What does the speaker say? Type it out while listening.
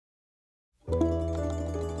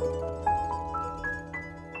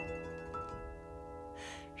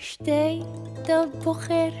Shteyt der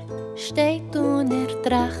bucher, steht unter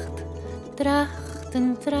Tracht, Tracht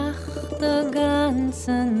und Tracht die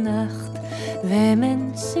ganze Nacht.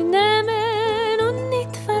 Vemen, nemen und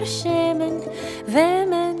nicht farshemen,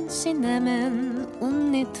 Vemen, nemen und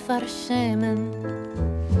nicht farshemen.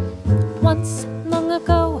 Once long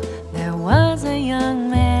ago, there was a young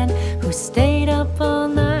man who stayed up all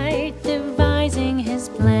night devising his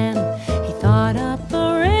plan. He thought up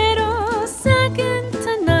a riddle second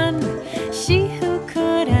to none. She who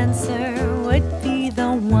could answer would be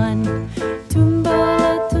the one.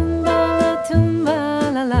 Tumbala, tumbala,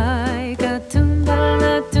 tumbalalaika,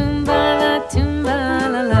 Tumbala, tumbala,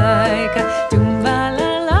 tumbalalaika,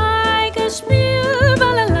 Tumbalalaika, shpiel,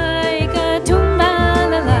 balalaika,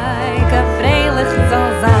 Tumbalalaika, freylich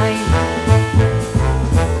zayn.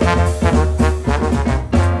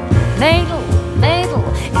 Maidl, Maidl,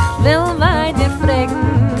 ich will bei dir fragen,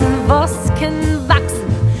 was kann vaksn,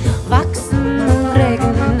 vaksn und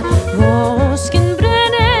regen, was kann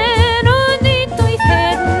brenen und nicht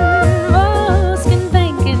oyfern, was kann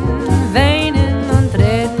benken, veynen und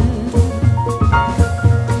trern.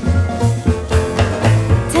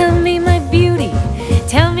 Tell me, my beauty,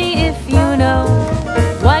 tell me if you know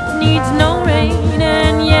what needs no rain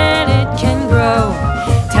and yet it can grow.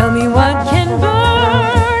 Tell me what can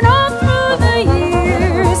burn all through the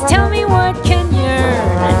years. Tell me what can yearn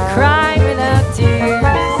and cry without tears.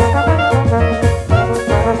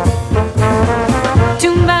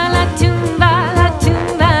 Tumbala, tumbala,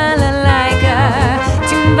 tumbalalaika,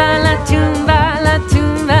 Tumbala, tumbala,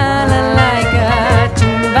 tumbalalaika,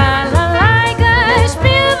 Tumbalalaika,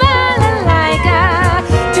 shpiel, balalaika,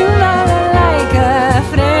 Tumbalalaika,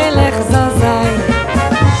 freylich zayn.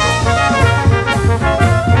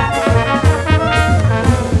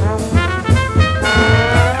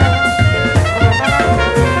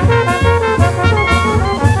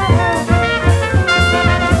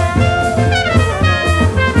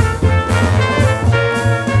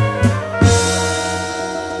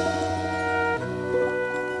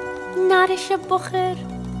 Narische bucher,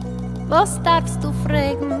 was darfst du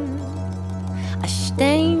fragen? A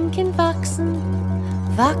Stein kann wachsen,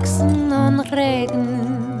 wachsen und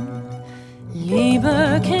regen.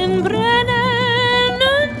 Liebe kann brennen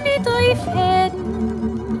und nicht oyfern.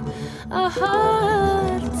 A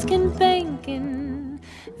Herz kann benken,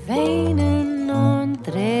 veynen und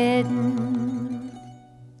trern.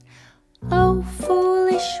 Oh,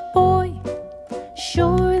 foolish boy,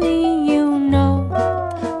 surely you know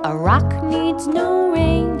a rock needs no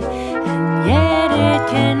rain, and yet it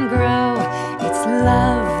can grow. It's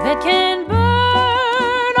love that can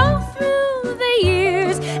burn all through the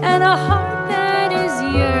years, and a heart that is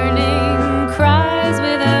yearning cries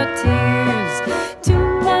without tears.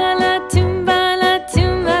 Tumbala, tumbala,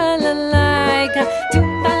 tumbalalaika,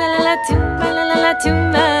 Tumbalala, tumbalala, tumbalala.